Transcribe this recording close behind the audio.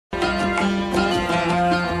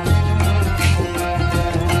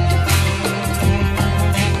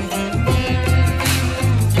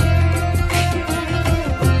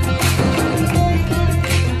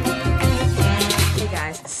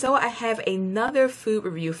have another food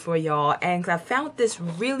review for y'all, and I found this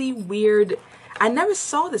really weird. I never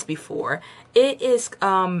saw this before. It is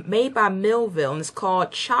made by Millville, and it's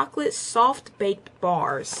called Chocolate Soft Baked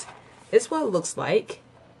Bars. This is what it looks like.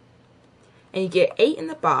 And you get 8 in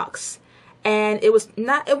the box. And it wasn't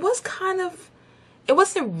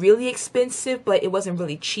really expensive, but it wasn't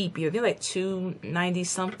really cheap either. They're like $2.90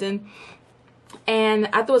 something. And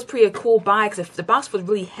I thought it was pretty a cool buy because the box was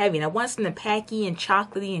really heavy. And I wanted something packy and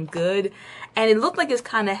chocolatey and good. And it looked like it's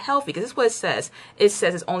kind of healthy because this is what it says. It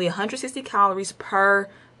says it's only 160 calories per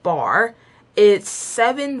bar. It's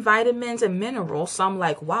 7 vitamins and minerals. So I'm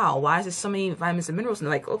like, wow, why is there so many vitamins and minerals? And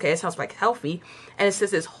they're like, okay, it sounds like healthy. And it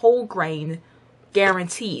says it's whole grain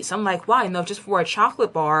guaranteed. So I'm like, wow, just for a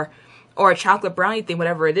chocolate bar or a chocolate brownie thing,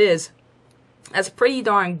 whatever it is, that's pretty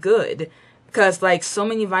darn good. Because like so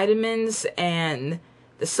many vitamins and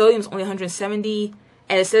the sodium's only 170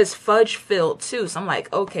 and it says fudge filled too. So I'm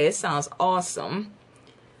like, okay, it sounds awesome.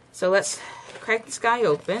 So let's crack this guy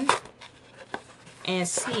open and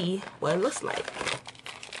see what it looks like.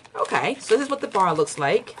 Okay, so this is what the bar looks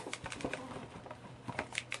like.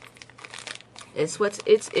 It's what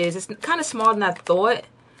it is. It's kind of smaller than I thought.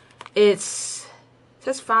 It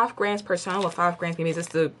says 5 grams per ton. Well, 5 grams maybe it's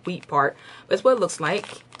the wheat part. But it's what it looks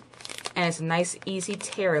like. And it's a nice, easy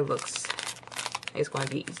tear, it looks. It's going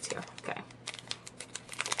to be easy tear. Okay.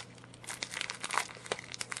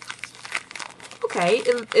 Okay,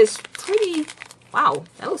 it's pretty. Wow,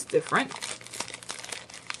 that looks different.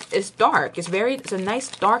 It's dark. It's a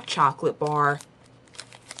nice dark chocolate bar.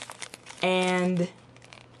 And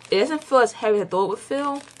it doesn't feel as heavy as I thought it would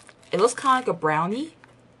feel. It looks kind of like a brownie.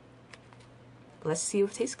 But let's see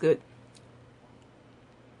if it tastes good.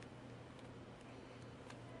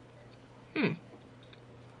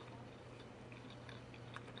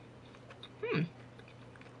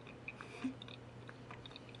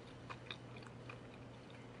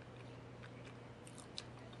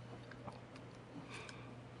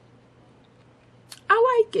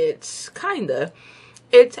 I like it, kinda.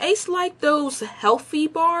 It tastes like those healthy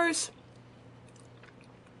bars.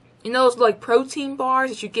 You know, those like protein bars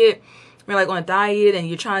that you get when you're like on a diet and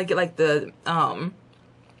you're trying to get like the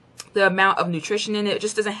amount of nutrition in it. It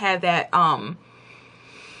just doesn't have that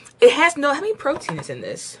it has no, how many protein is in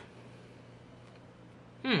this?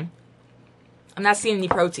 I'm not seeing any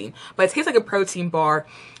protein, but it tastes like a protein bar.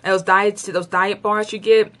 And those diet bars you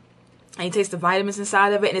get, and you taste the vitamins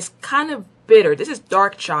inside of it, and it's kind of bitter. This is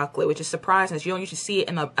dark chocolate, which is surprising. You don't usually see it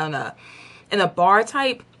in a bar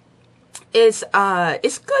type. It's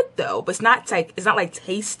good though, but it's not like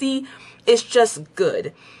tasty. It's just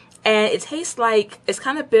good, and it tastes like it's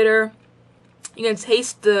kind of bitter. You can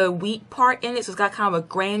taste the wheat part in it, so it's got kind of a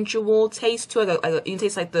granule taste to it. You can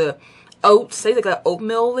taste like the oats, say like an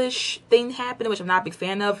oatmeal-ish thing happening, which I'm not a big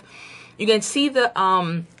fan of. You can see the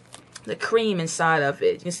cream inside of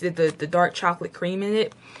it. You can see the dark chocolate cream in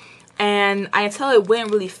it. And I can tell it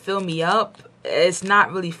wouldn't really fill me up. It's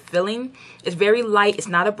not really filling. It's very light. It's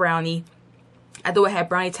not a brownie. I thought it had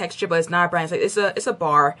brownie texture, but it's not a brownie. It's a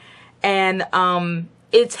bar. And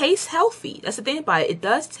it tastes healthy. That's the thing about it. It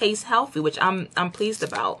does taste healthy, which I'm pleased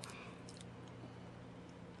about.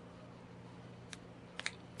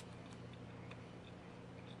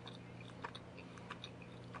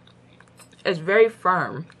 It's very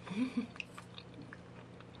firm.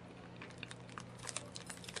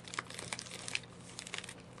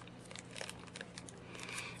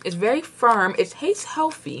 It's very firm. It tastes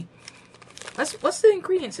healthy. What's the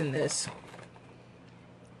ingredients in this?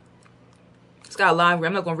 It's got a lot of,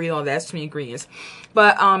 I'm not going to read all that. It's too many ingredients.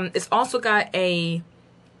 But it's also got a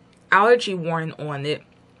allergy warning on it.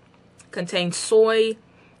 Contains soy,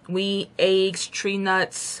 wheat, eggs, tree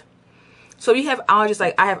nuts. So if you have allergies,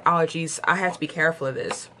 like I have allergies, I have to be careful of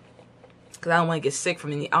this. Because I don't want to get sick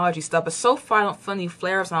from any allergy stuff. But so far I don't feel any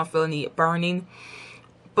flare-ups. I don't feel any burning.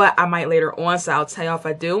 But I might later on, so I'll tell you if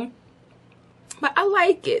I do. But I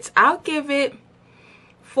like it. I'll give it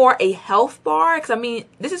for a health bar. Because, I mean,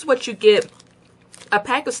 this is what you get. A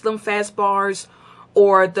pack of Slim Fast bars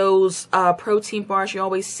or those protein bars you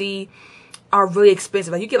always see are really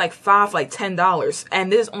expensive. Like, you get like 5 for like $10.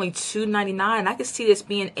 And this is only $2.99. I can see this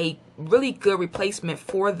being a really good replacement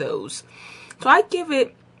for those. So I give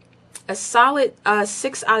it a solid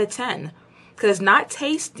 6 out of 10. Because it's not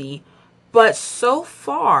tasty. But so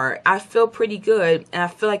far, I feel pretty good, and I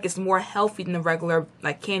feel like it's more healthy than the regular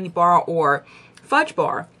like candy bar or fudge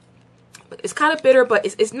bar. It's kind of bitter, but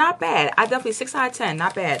it's not bad. I definitely 6 out of 10,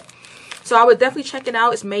 not bad. So I would definitely check it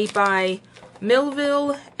out. It's made by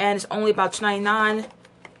Millville, and it's only about $2.99.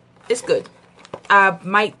 It's good. I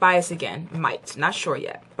might buy this again. Might, not sure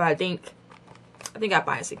yet, but I think I think I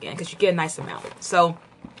buy this again because you get a nice amount. So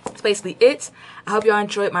that's basically it. I hope y'all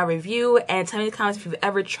enjoyed my review, and tell me in the comments if you've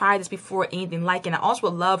ever tried this before, anything like it. And I also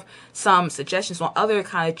would love some suggestions on other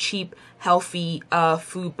kind of cheap, healthy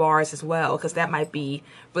food bars as well, because that might be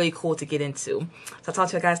really cool to get into. So I'll talk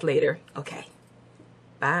to you guys later. Okay.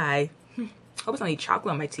 Bye. Hope it's not any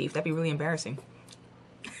chocolate on my teeth. That'd be really embarrassing.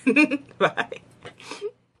 Bye.